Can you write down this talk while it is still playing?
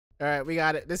All right, we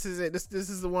got it. This is it. This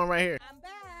is the one right here. I'm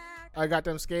back. I got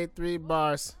them skate 3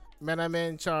 bars. Man, I'm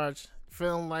in charge.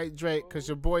 Feeling like Drake, cause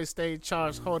your boy stayed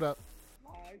charged. Hold up.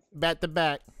 Back to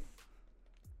back.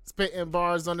 Spitting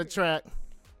bars on the track.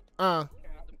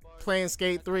 Playing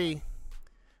skate 3.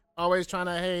 Always trying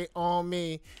to hate on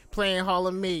me. Playing Hall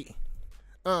of Meat.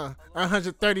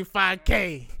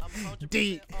 135K.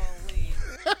 Deep.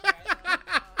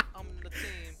 I'm the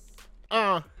team.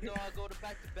 I go to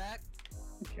back to back.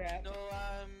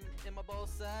 I'm in my ball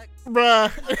sack.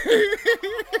 Bruh.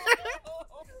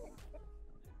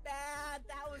 Bad.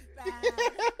 That was bad.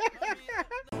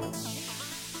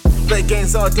 Play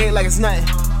games all day like it's nothing.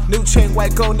 New chain,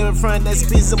 white gold in the front. That's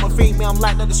beats on my feet. Man, I'm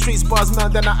lighting up the streets. Bars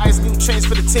melting down the ice. New chains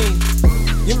for the team.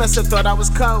 You must have thought I was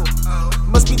cold.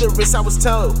 Must be the wrist I was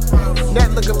told.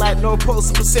 That looking like no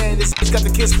post. Who said this bitch got the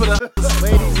kiss for the.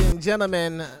 Ladies and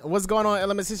gentlemen, what's going on,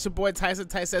 Elements? It's your boy Tyson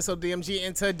SODMG,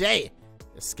 and today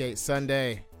is Skate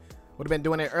Sunday. Would have been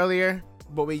doing it earlier,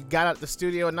 but we got out the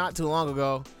studio not too long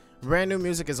ago. Brand new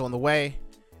music is on the way,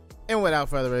 and without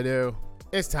further ado,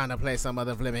 it's time to play some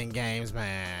other flipping games,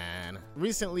 man.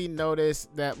 Recently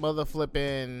noticed that mother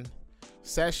flipping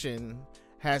session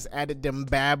has added them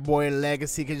bad boy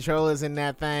legacy controllers in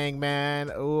that thing,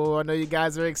 man. Oh, I know you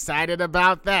guys are excited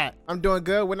about that. I'm doing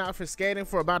good. Went out for skating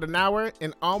for about an hour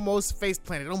and almost face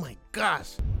planted. Oh my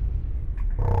gosh.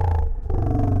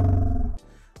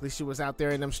 At least you was out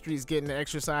there in them streets getting the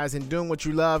exercise and doing what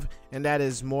you love, and that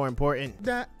is more important.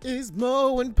 That is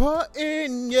more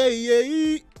important,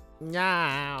 yeah.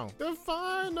 Now, the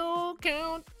final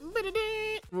count.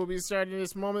 We'll be starting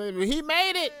this moment. He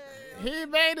made it. He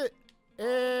made it.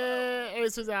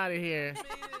 Ace is out of here.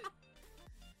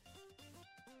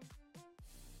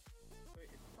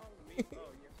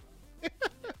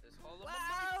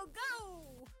 Wow, go!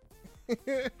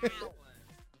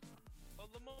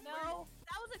 No,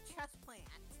 that was a chest plant.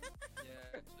 Yeah,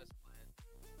 chest plant.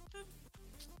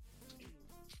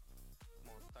 Come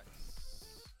on,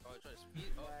 Tice. Oh, I tried to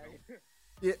speed. Oh, no.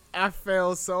 Yeah, I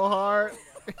fell so hard.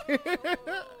 Go,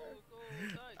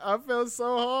 I fell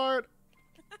so hard.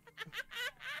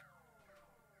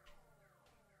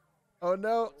 Oh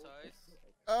no. Tice.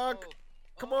 Oh,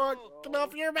 come on. Get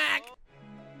off your back.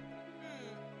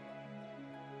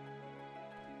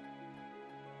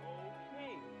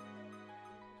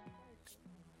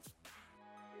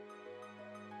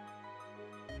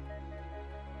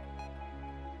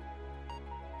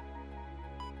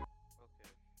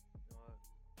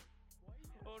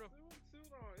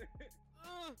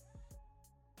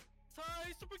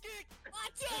 Tice, super kick!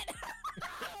 Watch it!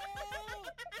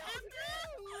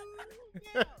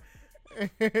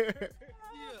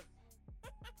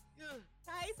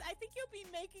 Guys, I think you'll be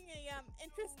making a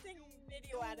interesting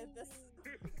video out of this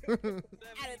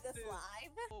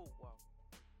live. Oh wow.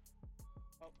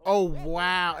 Oh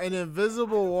wow, an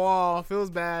invisible wall. Feels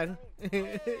bad. Oh,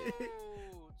 straight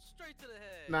to the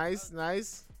head. Nice,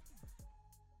 nice.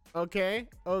 Okay.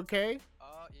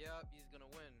 Yeah, he's gonna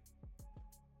win.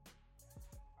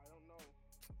 I don't know.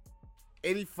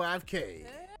 85K.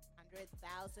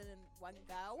 100,001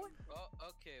 go. Oh,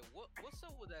 okay. What's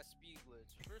up with that speed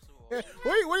glitch? First of all,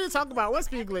 What are you talking about? What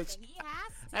speed glitch? Everything he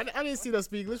has to. I didn't see the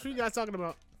speed glitch. What are you guys talking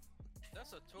about?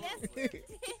 that's a turtle Yes, glitch. you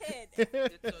did.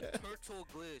 It's a turtle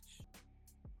glitch.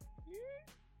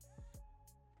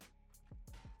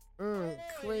 Oh, it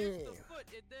Clean. hits the foot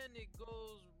and then it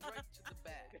goes right to the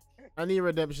back. I need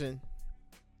redemption.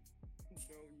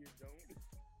 No, you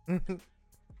don't.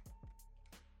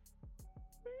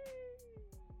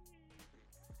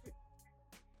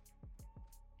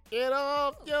 Get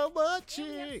off your butt You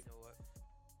cheek. know what?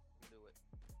 Do it.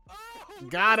 Oh,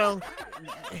 Got him.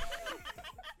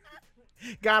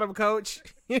 Got him, coach.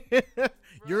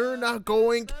 You're not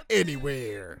going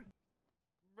anywhere.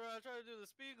 bro, I tried to do the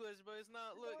speed glitch, but it's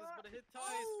not. Look, it's gonna hit Tice.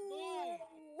 Boom.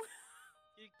 Oh.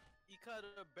 He cut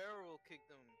a barrel kicked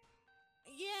him.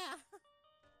 Yeah.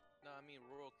 No, I mean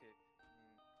roll kick.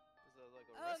 It's like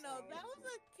a Oh no, wrestling that move.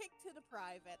 was a kick to the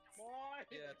private.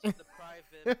 Yeah, to the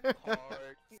private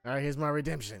part. All right, here's my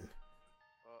redemption.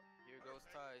 Oh, here goes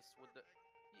Tice with the. I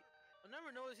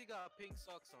never noticed he got pink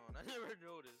socks on. I never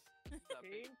noticed. He got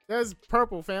pink. That's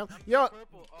purple, fam. I'm Yo,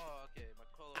 purple. Oh, okay. My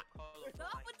color.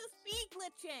 Stop with the speed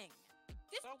glitching.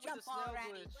 Just Stop with jump the snail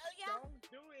already, glitch. will ya? Don't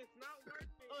do it. It's not worth it.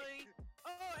 Oh,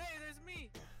 hey, there's me.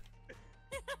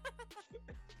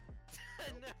 I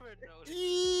never noticed.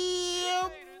 yeah,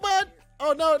 but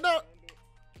oh no.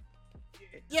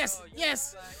 Yes, Oh, you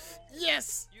yes, are slacking.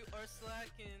 yes. You are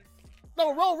slacking.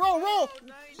 No, roll. Oh,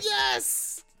 90,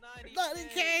 Yes.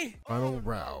 90K. Final Oh,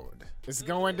 round. It's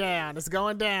going down. It's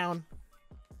going down.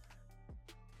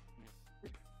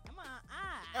 Come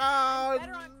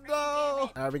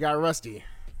All right, we got Rusty.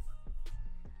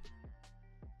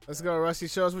 Let's go, Rusty.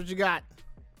 Show us what you got.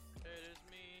 Hey,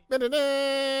 there's me.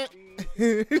 I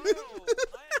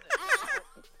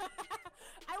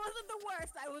wasn't the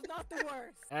worst. I was not the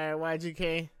worst. All right,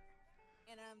 YGK.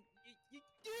 And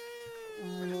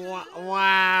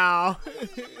Wow. Where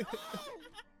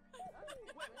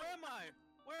am I?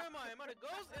 Where am I? Am I the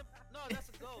ghost? No, that's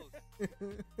a ghost.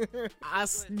 I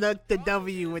snuck the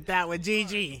W with that one,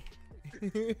 GG.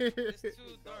 It's too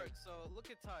dark, so look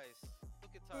at Tice.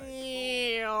 Look at Tice.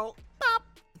 Ew. Stop.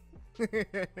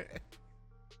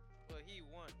 But he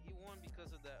won. He won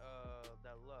because of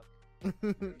that luck.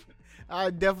 I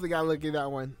definitely gotta look at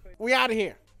that one. We out of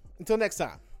here. Until next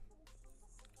time.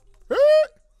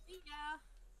 yeah.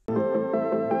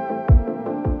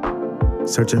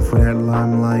 Searching for that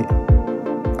limelight.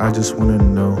 I just wanna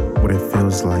know what it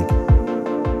feels like.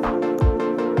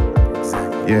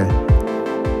 Yeah.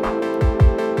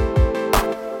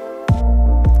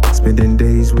 Spending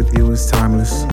days with you is timeless.